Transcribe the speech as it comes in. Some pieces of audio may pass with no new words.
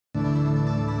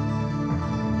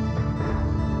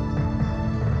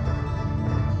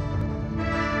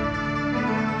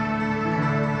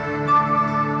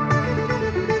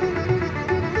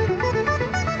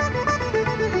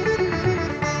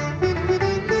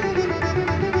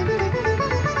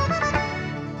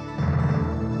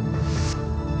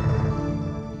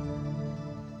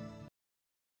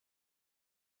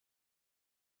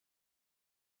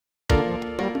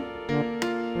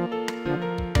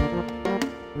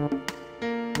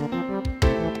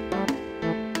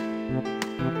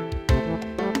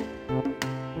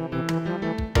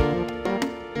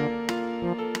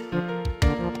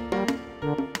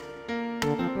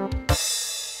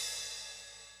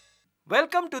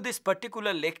Welcome to this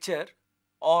particular lecture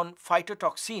on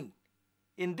phytotoxin.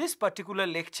 In this particular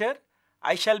lecture,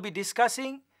 I shall be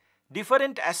discussing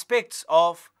different aspects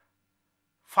of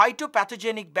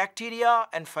phytopathogenic bacteria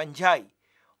and fungi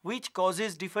which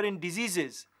causes different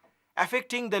diseases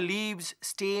affecting the leaves,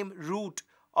 stem, root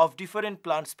of different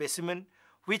plant specimen,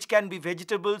 which can be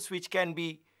vegetables, which can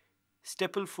be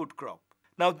staple food crop.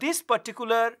 Now this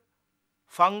particular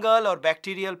fungal or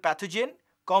bacterial pathogen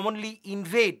commonly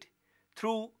invade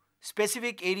through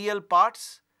specific aerial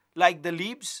parts like the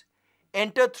leaves,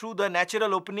 enter through the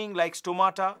natural opening like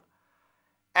stomata,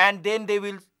 and then they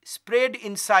will spread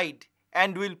inside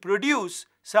and will produce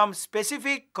some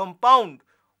specific compound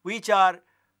which are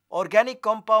organic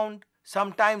compound,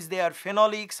 sometimes they are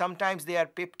phenolic, sometimes they are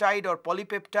peptide or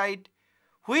polypeptide,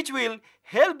 which will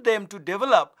help them to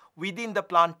develop within the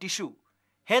plant tissue.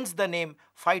 Hence the name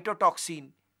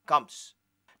phytotoxin comes.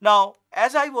 Now,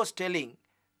 as I was telling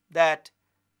that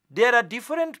there are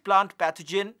different plant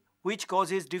pathogen which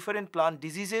causes different plant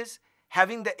diseases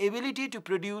having the ability to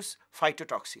produce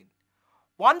phytotoxin.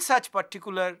 One such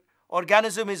particular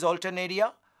organism is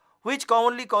Alternaria, which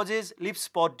commonly causes leaf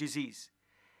spot disease.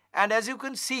 And as you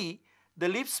can see, the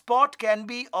leaf spot can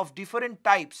be of different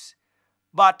types,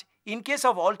 but in case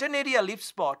of Alternaria leaf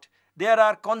spot, there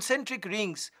are concentric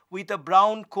rings with a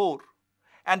brown core,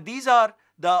 and these are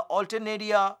the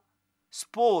Alternaria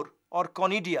spore or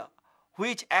conidia,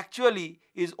 which actually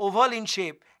is oval in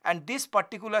shape, and this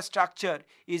particular structure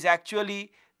is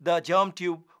actually the germ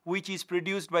tube which is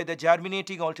produced by the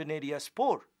germinating Alternaria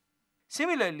spore.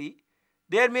 Similarly,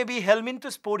 there may be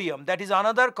Helminthosporium, that is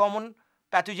another common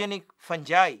pathogenic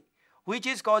fungi which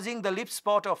is causing the leaf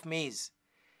spot of maize.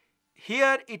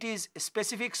 Here it is a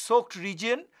specific soaked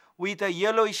region with a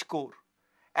yellowish core,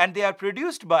 and they are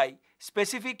produced by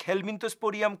specific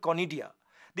Helminthosporium conidia.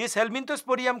 This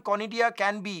Helminthosporium conidia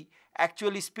can be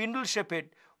actually spindle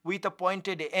shaped with a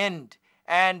pointed end,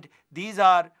 and these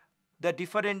are the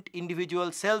different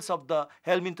individual cells of the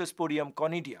Helminthosporium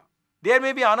conidia. There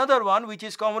may be another one which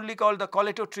is commonly called the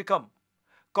Colletotrichum.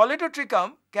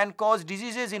 Colletotrichum can cause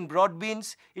diseases in broad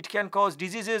beans, it can cause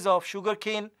diseases of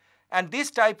sugarcane, and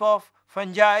this type of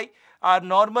fungi are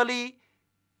normally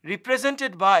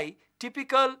represented by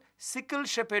typical sickle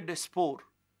shaped spore,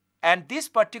 and this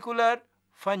particular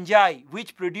fungi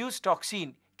which produce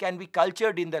toxin can be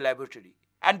cultured in the laboratory.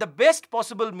 And the best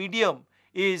possible medium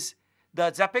is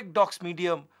the Zapekdox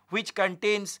medium, which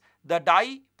contains the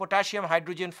dipotassium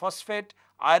hydrogen phosphate,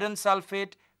 iron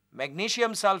sulfate,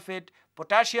 magnesium sulfate,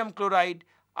 potassium chloride,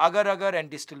 agar-agar and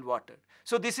distilled water.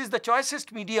 So this is the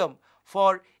choicest medium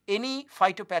for any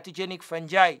phytopathogenic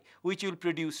fungi which will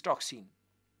produce toxin.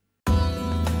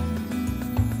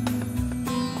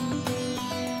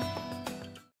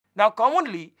 Now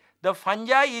commonly the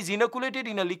fungi is inoculated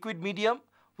in a liquid medium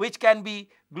which can be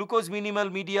glucose minimal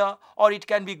media, or it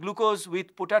can be glucose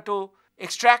with potato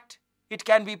extract, it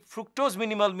can be fructose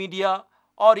minimal media,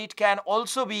 or it can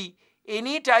also be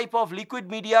any type of liquid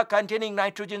media containing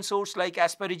nitrogen source like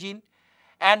asparagine.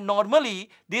 And normally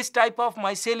this type of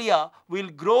mycelia will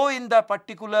grow in the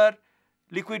particular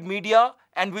liquid media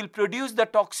and will produce the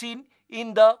toxin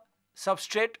in the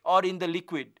substrate or in the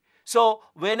liquid. So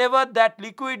whenever that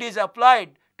liquid is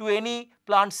applied to any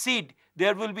plant seed,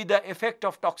 there will be the effect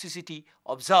of toxicity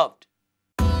observed.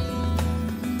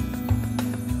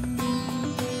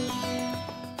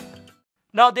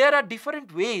 Now there are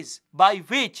different ways by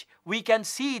which we can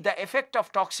see the effect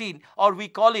of toxin, or we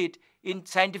call it in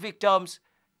scientific terms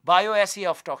bioassay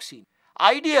of toxin.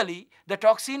 Ideally, the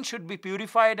toxin should be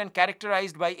purified and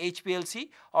characterized by HPLC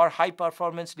or high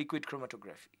performance liquid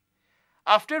chromatography.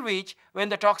 After which, when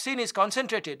the toxin is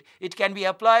concentrated, it can be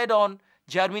applied on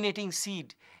germinating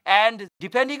seed, and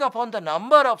depending upon the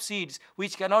number of seeds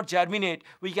which cannot germinate,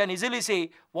 we can easily say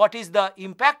what is the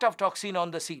impact of toxin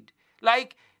on the seed.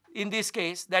 Like in this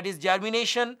case, that is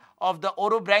germination of the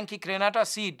Orobranchicrenata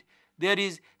seed, there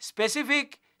is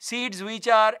specific seeds which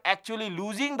are actually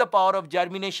losing the power of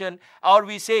germination, or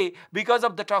we say because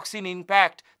of the toxin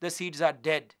impact the seeds are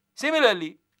dead.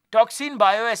 Similarly, toxin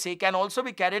bioassay can also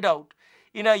be carried out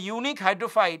in a unique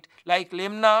hydrophyte like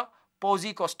Lemna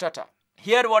posicostata.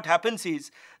 Here what happens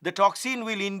is the toxin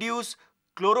will induce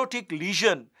chlorotic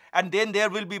lesion, and then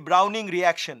there will be browning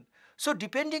reaction. So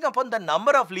depending upon the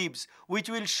number of leaves which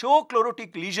will show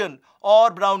chlorotic lesion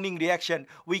or browning reaction,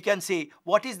 we can say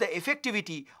what is the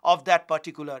effectivity of that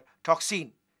particular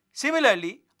toxin.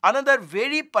 Similarly, another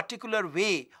very particular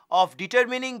way of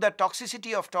determining the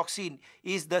toxicity of toxin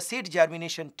is the seed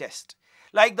germination test.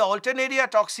 Like the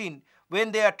Alternaria toxin,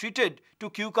 when they are treated to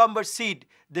cucumber seed,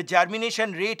 the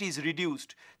germination rate is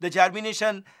reduced. The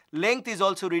germination length is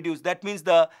also reduced. That means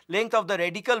the length of the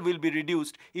radicle will be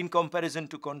reduced in comparison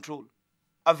to control.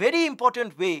 A very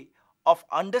important way of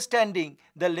understanding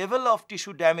the level of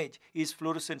tissue damage is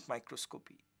fluorescent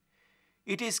microscopy.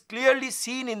 It is clearly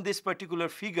seen in this particular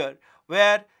figure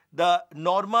where the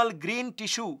normal green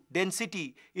tissue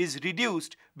density is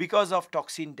reduced because of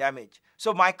toxin damage.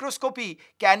 So microscopy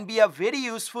can be a very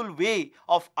useful way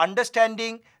of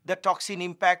understanding the toxin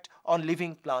impact on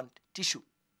living plant tissue.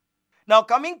 Now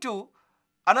coming to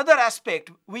another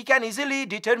aspect, we can easily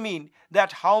determine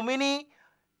that how many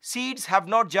seeds have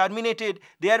not germinated.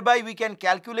 Thereby we can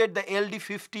calculate the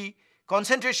LD50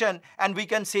 concentration and we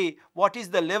can say what is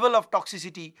the level of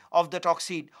toxicity of the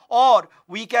toxin. Or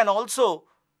we can also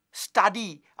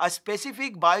study a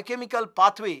specific biochemical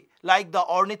pathway like the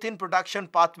ornithine production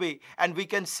pathway, and we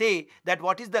can say that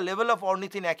what is the level of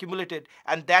ornithine accumulated,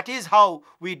 and that is how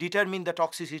we determine the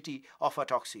toxicity of a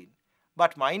toxin.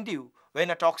 But mind you, when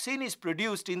a toxin is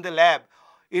produced in the lab,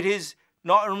 it is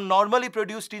normally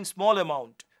produced in small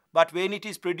amount. But when it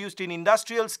is produced in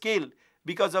industrial scale,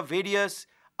 because of various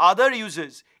other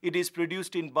uses, it is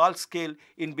produced in bulk scale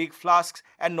in big flasks,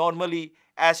 and normally,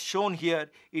 as shown here,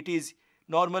 it is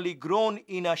normally grown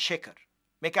in a shaker,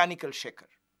 mechanical shaker.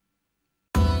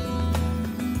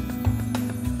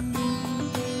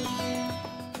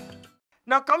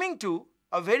 Now coming to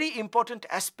a very important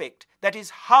aspect, that is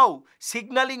how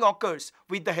signaling occurs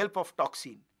with the help of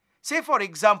toxin. Say for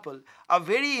example, a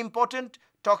very important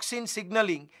toxin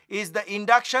signaling is the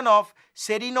induction of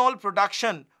serinol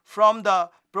production from the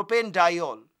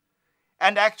propanediol.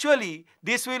 And actually,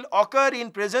 this will occur in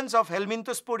presence of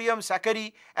Helminthosporium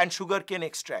saccharine and sugarcane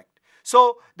extract.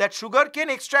 So, that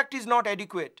sugarcane extract is not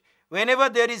adequate. Whenever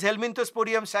there is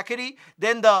Helminthosporium saccharine,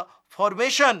 then the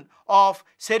formation of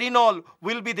serinol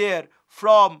will be there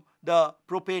from the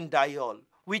propanediol,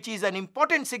 which is an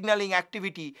important signaling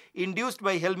activity induced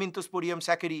by Helminthosporium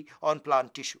saccharine on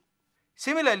plant tissue.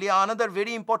 Similarly, another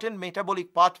very important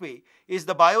metabolic pathway is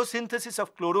the biosynthesis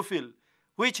of chlorophyll,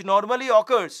 which normally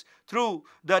occurs through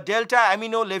the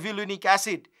delta-aminolevulinic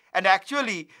acid. And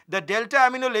actually, the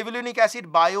delta-aminolevulinic acid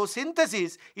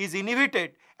biosynthesis is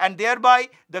inhibited, and thereby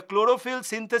the chlorophyll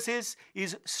synthesis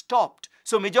is stopped.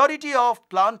 So, majority of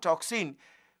plant toxin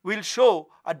will show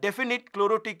a definite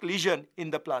chlorotic lesion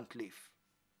in the plant leaf.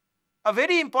 A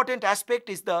very important aspect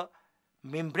is the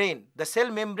membrane, the cell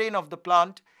membrane of the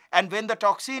plant. And when the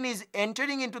toxin is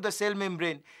entering into the cell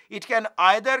membrane, it can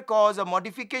either cause a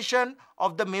modification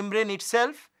of the membrane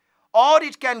itself, or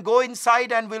it can go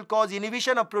inside and will cause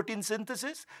inhibition of protein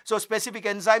synthesis, so specific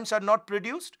enzymes are not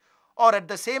produced, or at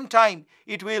the same time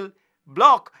it will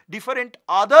block different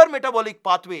other metabolic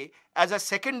pathway as a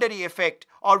secondary effect,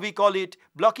 or we call it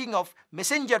blocking of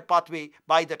messenger pathway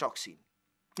by the toxin.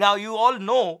 Now you all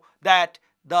know that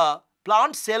the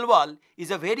plant cell wall is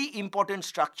a very important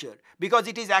structure because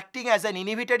it is acting as an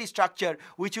inhibitory structure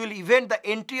which will prevent the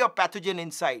entry of pathogen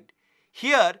inside.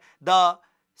 Here, the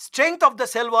strength of the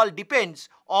cell wall depends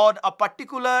on a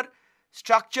particular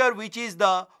structure which is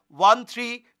the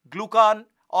 1,3-glucan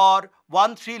or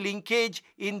 1,3 linkage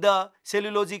in the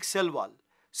cellulosic cell wall.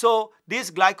 So, this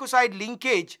glycoside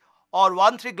linkage or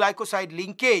 1,3 glycoside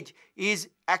linkage is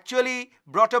actually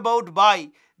brought about by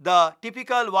the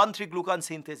typical 1,3 glucan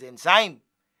synthase enzyme.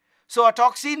 So a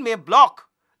toxin may block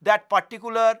that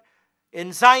particular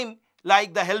enzyme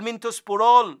like the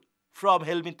helminthosporol from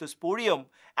Helminthosporium,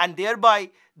 and thereby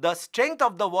the strength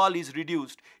of the wall is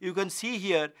reduced. You can see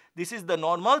here, this is the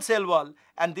normal cell wall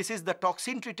and this is the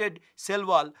toxin treated cell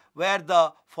wall where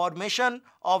the formation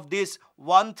of this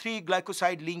 1,3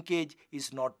 glycoside linkage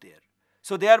is not there.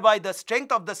 So thereby the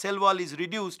strength of the cell wall is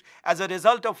reduced, as a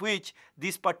result of which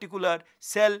this particular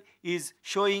cell is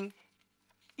showing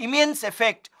immense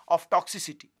effect of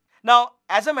toxicity. Now,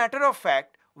 as a matter of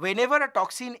fact, whenever a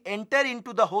toxin enter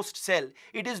into the host cell,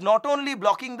 it is not only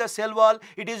blocking the cell wall,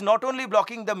 it is not only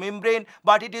blocking the membrane,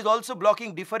 but it is also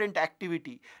blocking different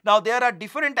activity. Now, there are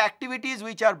different activities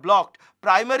which are blocked.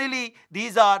 Primarily,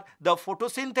 these are the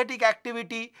photosynthetic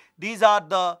activity, these are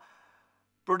the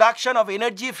production of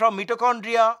energy from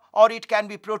mitochondria, or it can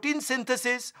be protein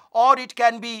synthesis, or it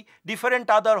can be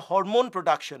different other hormone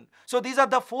production. So these are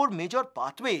the four major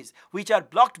pathways which are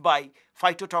blocked by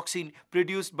phytotoxin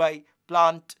produced by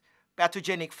plant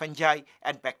pathogenic fungi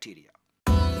and bacteria.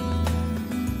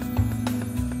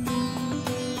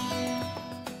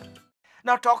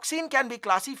 Now toxin can be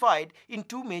classified in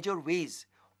two major ways.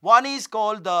 One is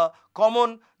called the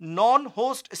common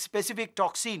non-host specific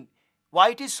toxin, Why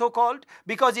it is so called?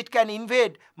 Because it can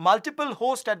invade multiple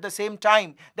hosts at the same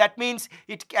time. That means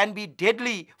it can be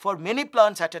deadly for many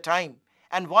plants at a time.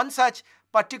 And one such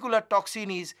particular toxin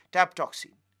is tap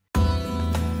toxin.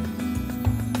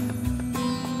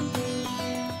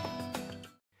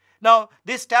 Now,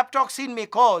 this tap toxin may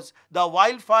cause the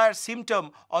wildfire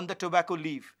symptom on the tobacco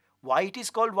leaf. Why it is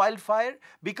called wildfire?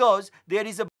 Because there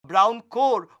is a brown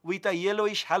core with a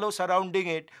yellowish halo surrounding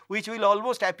it, which will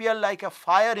almost appear like a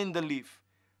fire in the leaf.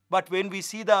 But when we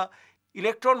see the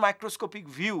electron microscopic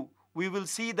view, we will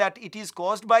see that it is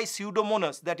caused by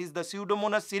Pseudomonas, that is the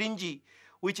Pseudomonas syringae,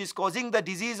 which is causing the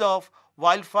disease of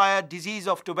wildfire, disease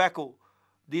of tobacco.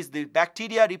 This the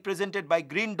bacteria represented by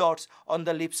green dots on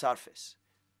the leaf surface.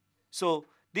 So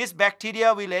this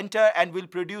bacteria will enter and will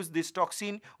produce this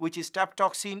toxin, which is tap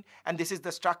toxin, and this is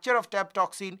the structure of tap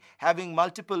toxin, having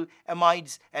multiple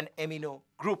amides and amino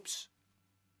groups.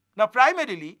 Now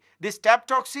primarily, this tap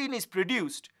toxin is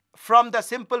produced from the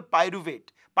simple pyruvate,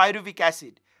 pyruvic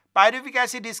acid. Pyruvic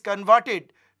acid is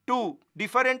converted to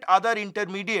different other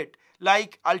intermediate,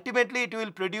 like ultimately it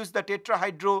will produce the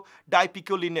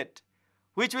tetrahydrodipicolinate,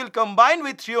 which will combine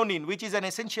with threonine, which is an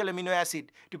essential amino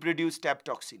acid, to produce tap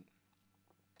toxin.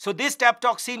 So this tap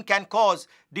toxin can cause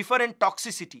different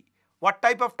toxicity. What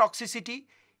type of toxicity?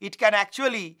 It can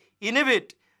actually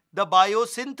inhibit the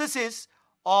biosynthesis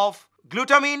of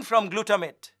glutamine from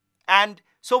glutamate. And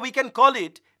so we can call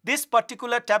it, this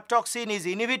particular tap toxin is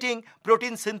inhibiting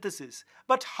protein synthesis.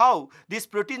 But how? This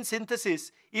protein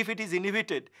synthesis, if it is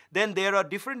inhibited, then there are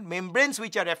different membranes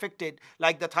which are affected,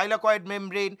 like the thylakoid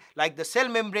membrane, like the cell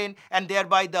membrane, and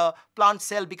thereby the plant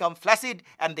cell become flaccid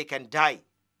and they can die.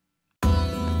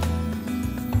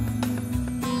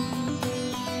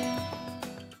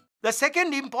 The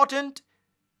second important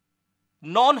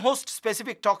non-host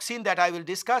specific toxin that I will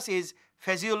discuss is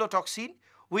phaseolotoxin,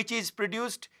 which is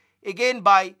produced again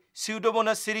by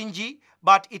Pseudomonas syringae,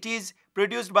 but it is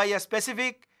produced by a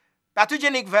specific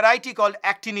pathogenic variety called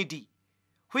actinidae,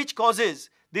 which causes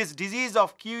this disease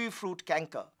of kiwi fruit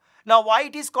canker. Now, why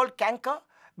it is called canker?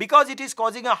 Because it is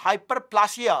causing a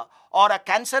hyperplasia or a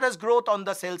cancerous growth on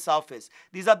the cell surface.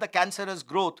 These are the cancerous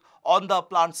growth on the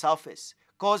plant surface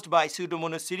caused by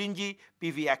Pseudomonas syringae,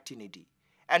 PV actinidae.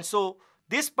 And so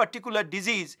this particular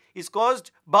disease is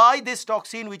caused by this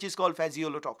toxin, which is called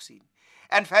phaseolotoxin.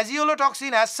 And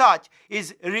phaseolotoxin as such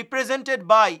is represented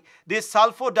by this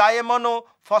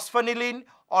sulfodiamonophosphanylene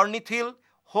ornithyl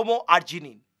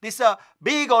homoarginine. This is a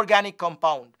big organic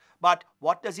compound. But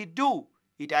what does it do?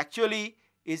 It actually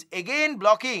is again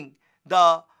blocking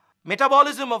the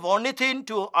metabolism of ornithine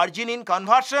to arginine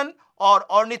conversion or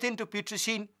ornithine to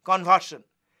putrescine conversion.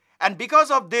 And because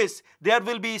of this, there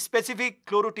will be specific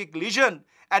chlorotic lesion,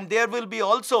 and there will be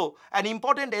also an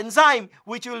important enzyme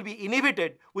which will be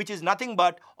inhibited, which is nothing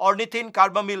but ornithine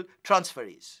carbamyl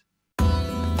transferase.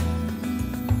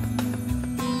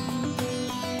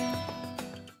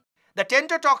 The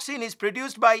tentotoxin is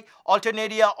produced by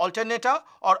Alternaria alternata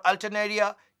or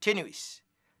Alternaria tenuis.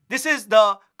 This is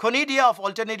the conidia of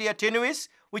Alternaria tenuis,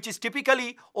 which is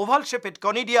typically oval-shaped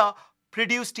conidia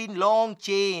produced in long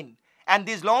chain. And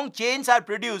these long chains are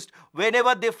produced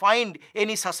whenever they find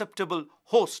any susceptible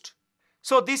host.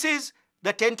 So this is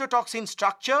the tentotoxin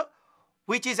structure,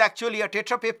 which is actually a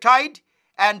tetrapeptide,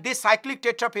 and this cyclic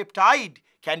tetrapeptide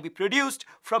can be produced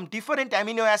from different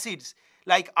amino acids.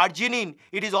 Like arginine,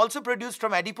 it is also produced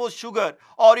from adipose sugar,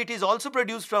 or it is also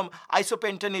produced from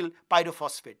isopentenyl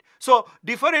pyrophosphate. So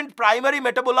different primary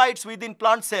metabolites within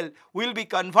plant cell will be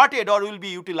converted or will be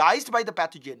utilized by the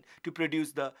pathogen to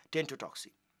produce the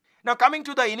tentotoxin. Now coming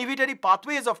to the inhibitory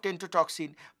pathways of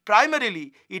tentotoxin,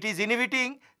 primarily it is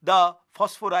inhibiting the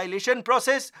phosphorylation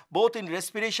process both in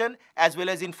respiration as well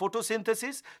as in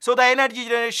photosynthesis. So the energy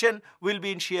generation will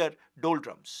be in sheer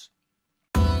doldrums.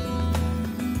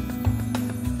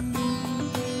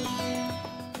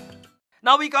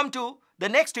 Now we come to the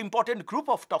next important group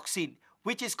of toxin,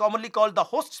 which is commonly called the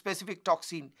host specific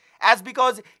toxin, as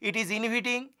because it is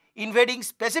invading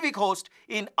specific host,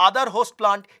 in other host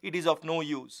plant it is of no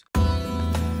use.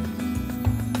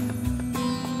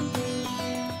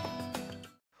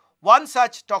 One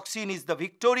such toxin is the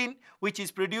victorine, which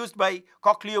is produced by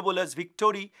Cochleobolus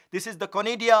victori. This is the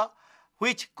conidia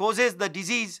which causes the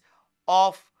disease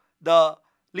of the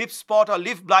leaf spot or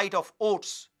leaf blight of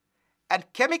oats. And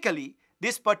chemically,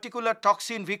 this particular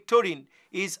toxin victorine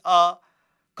is a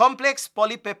complex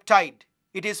polypeptide.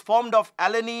 It is formed of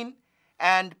alanine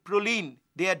and proline.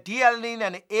 They are D-alanine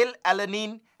and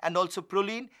L-alanine and also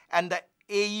proline and the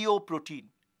AEO protein.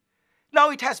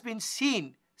 Now it has been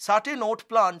seen certain oat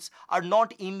plants are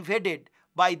not invaded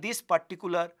by this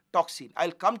particular toxin.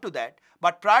 I'll come to that.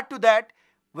 But prior to that,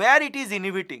 where it is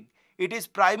inhibiting? It is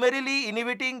primarily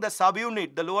inhibiting the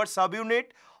subunit, the lower subunit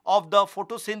of the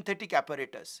photosynthetic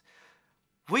apparatus.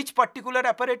 Which particular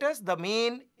apparatus? The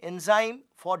main enzyme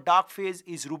for dark phase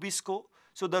is Rubisco.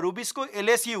 So the Rubisco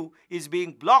LSU is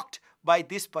being blocked by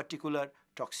this particular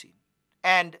toxin.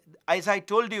 And as I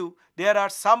told you, there are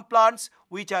some plants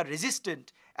which are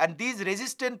resistant, and these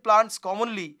resistant plants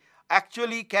commonly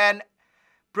actually can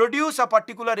produce a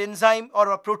particular enzyme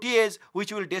or a protease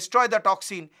which will destroy the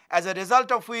toxin, as a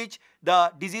result of which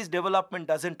the disease development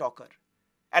doesn't occur.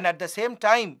 And at the same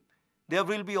time, there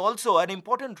will be also an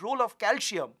important role of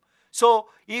calcium. So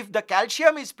if the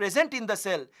calcium is present in the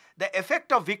cell, the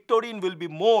effect of Victorine will be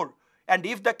more, and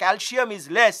if the calcium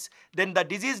is less, then the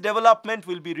disease development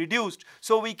will be reduced.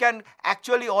 So we can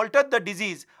actually alter the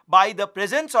disease by the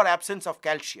presence or absence of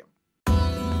calcium.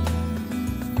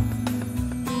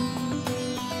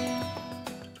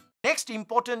 Next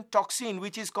important toxin,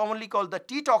 which is commonly called the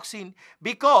T toxin,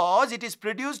 because it is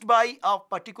produced by a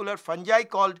particular fungi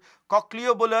called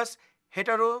Cochleobolus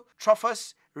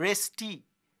heterotrophus res T.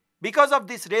 Because of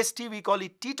this res T, we call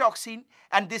it T toxin,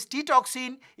 and this T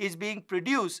toxin is being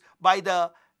produced by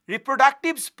the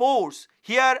reproductive spores.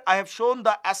 Here I have shown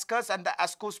the ascus and the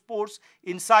ascospores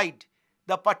inside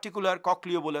the particular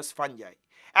Cochleobolus fungi,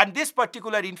 and this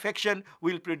particular infection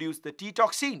will produce the T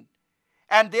toxin.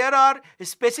 And there are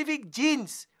specific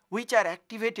genes which are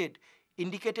activated,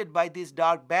 indicated by these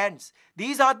dark bands.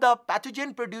 These are the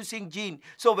pathogen producing gene.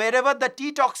 So wherever the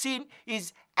T toxin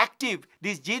is active,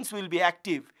 these genes will be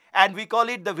active, and we call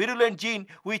it the virulent gene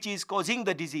which is causing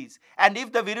the disease. And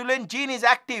if the virulent gene is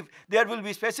active, there will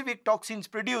be specific toxins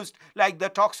produced like the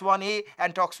TOX1A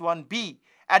and TOX1B.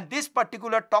 And this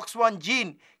particular TOX1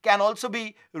 gene can also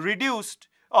be reduced,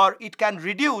 or it can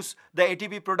reduce the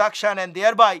ATP production, and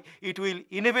thereby it will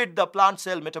inhibit the plant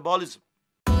cell metabolism.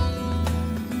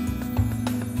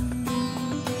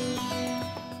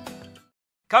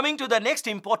 Coming to the next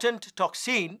important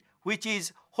toxin, which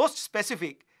is host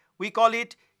specific, we call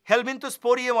it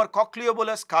Helminthosporium or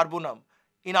Cochleobolus carbonum.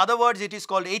 In other words, it is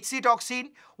called HC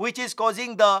toxin, which is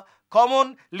causing the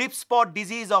common lip spot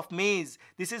disease of maize.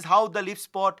 This is how the lip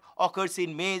spot occurs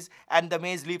in maize, and the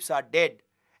maize lips are dead.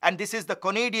 And this is the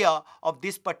conidia of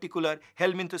this particular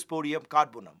Helminthosporium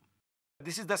carbonum.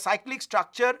 This is the cyclic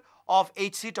structure of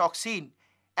HC toxin.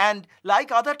 And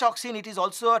like other toxin, it is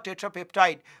also a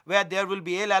tetrapeptide where there will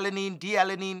be L-alanine,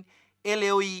 D-alanine,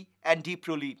 L-AOE and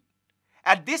D-proline.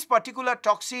 And this particular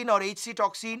toxin or HC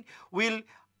toxin will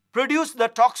produce the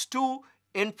TOX2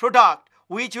 end product,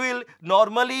 which will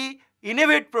normally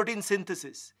inhibit protein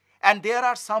synthesis. And there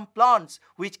are some plants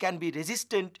which can be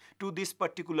resistant to this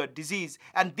particular disease.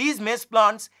 And these maize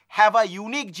plants have a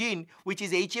unique gene, which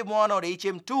is HM1 or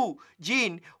HM2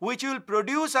 gene, which will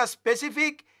produce a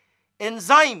specific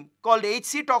enzyme called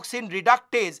HC toxin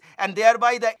reductase, and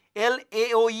thereby the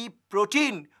LAOE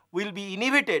protein will be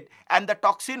inhibited and the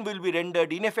toxin will be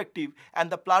rendered ineffective,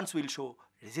 and the plants will show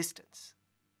resistance.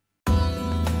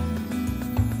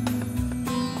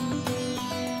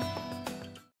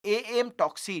 AM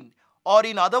toxin, or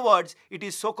in other words, it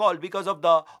is so called because of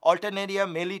the Alternaria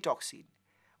melli toxin.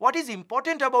 What is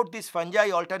important about this fungi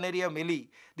Alternaria melli?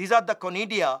 These are the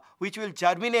conidia which will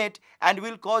germinate and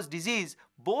will cause disease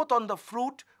both on the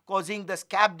fruit, causing the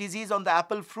scab disease on the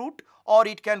apple fruit, or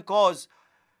it can cause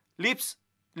leaf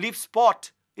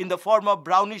spot in the form of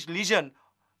brownish lesion,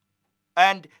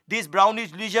 and this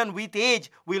brownish lesion with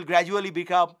age will gradually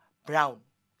become brown.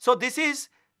 So this is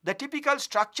the typical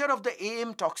structure of the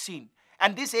AM toxin,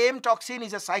 and this AM toxin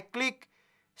is a cyclic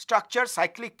structure,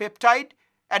 cyclic peptide,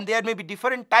 and there may be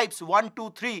different types 1,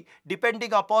 2, 3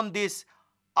 depending upon this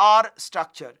R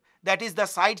structure. That is the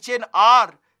side chain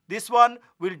R. This one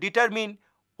will determine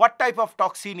what type of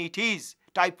toxin it is,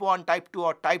 type 1, type 2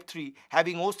 or type 3,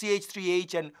 having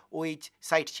OCH3H and OH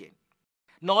side chain.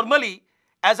 Normally,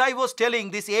 as I was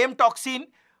telling, this AM toxin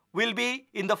will be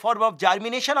in the form of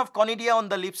germination of conidia on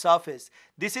the lip surface.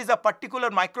 This is a particular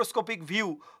microscopic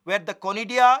view where the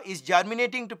conidia is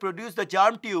germinating to produce the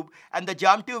germ tube, and the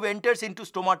germ tube enters into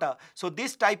stomata. So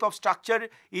this type of structure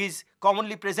is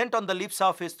commonly present on the lip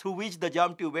surface, through which the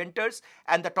germ tube enters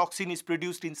and the toxin is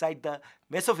produced inside the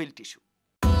mesophyll tissue.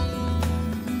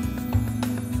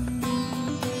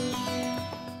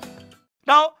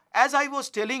 Now, as I was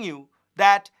telling you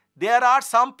that there are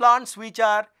some plants which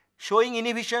are showing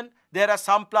inhibition, there are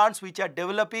some plants which are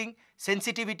developing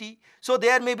sensitivity. So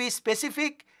there may be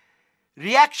specific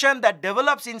reaction that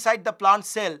develops inside the plant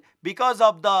cell because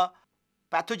of the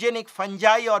pathogenic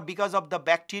fungi or because of the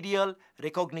bacterial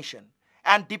recognition.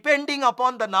 And depending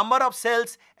upon the number of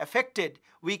cells affected,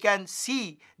 we can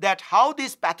see that how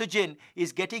this pathogen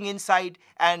is getting inside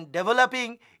and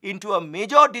developing into a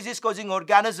major disease-causing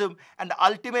organism and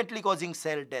ultimately causing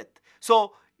cell death.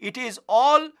 So it is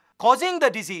all causing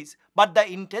the disease, but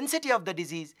the intensity of the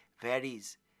disease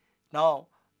varies. Now,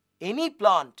 any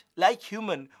plant like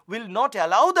human will not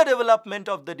allow the development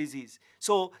of the disease.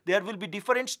 So there will be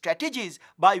different strategies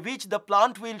by which the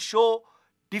plant will show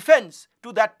defense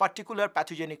to that particular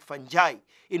pathogenic fungi.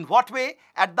 In what way?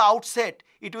 At the outset,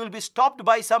 it will be stopped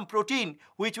by some protein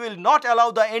which will not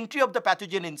allow the entry of the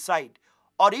pathogen inside.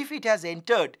 Or if it has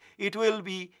entered, it will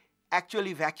be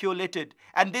actually vacuolated,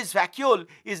 and this vacuole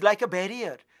is like a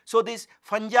barrier. So this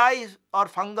fungi or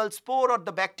fungal spore or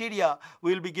the bacteria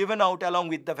will be given out along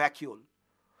with the vacuole.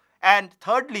 And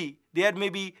thirdly, there may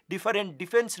be different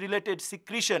defense-related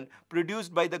secretion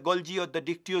produced by the Golgi or the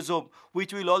dictyosome,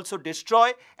 which will also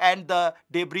destroy, and the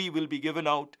debris will be given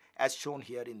out as shown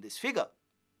here in this figure.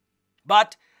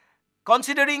 But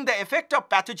considering the effect of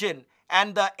pathogen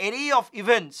and the array of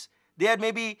events, there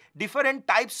may be different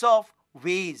types of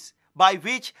ways by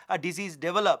which a disease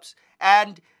develops.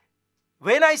 And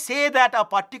when I say that a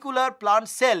particular plant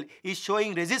cell is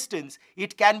showing resistance,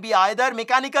 it can be either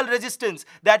mechanical resistance,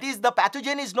 that is the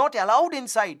pathogen is not allowed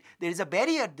inside, there is a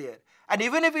barrier there. And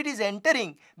even if it is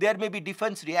entering, there may be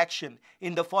defense reaction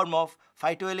in the form of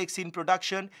phytoalexin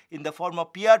production, in the form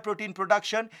of PR protein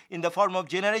production, in the form of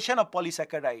generation of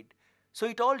polysaccharide. So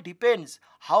it all depends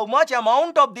how much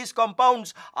amount of these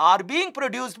compounds are being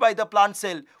produced by the plant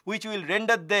cell, which will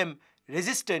render them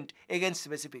resistant against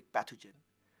specific pathogen.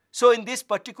 So in this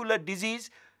particular disease,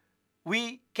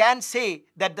 we can say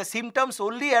that the symptoms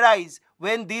only arise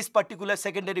when these particular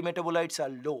secondary metabolites are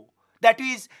low. That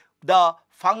is, the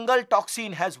fungal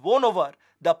toxin has won over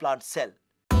the plant cell.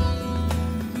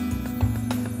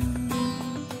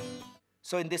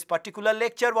 So in this particular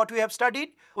lecture, what we have studied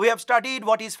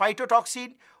what is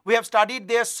phytotoxin, we have studied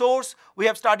their source, we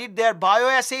have studied their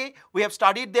bioassay, we have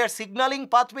studied their signaling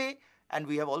pathway, and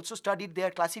we have also studied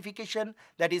their classification,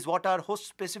 that is what are host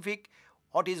specific,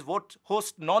 what is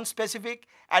host non-specific,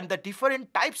 and the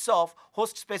different types of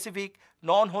host specific,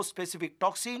 non-host specific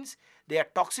toxins, their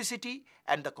toxicity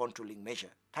and the controlling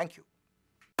measure. Thank you.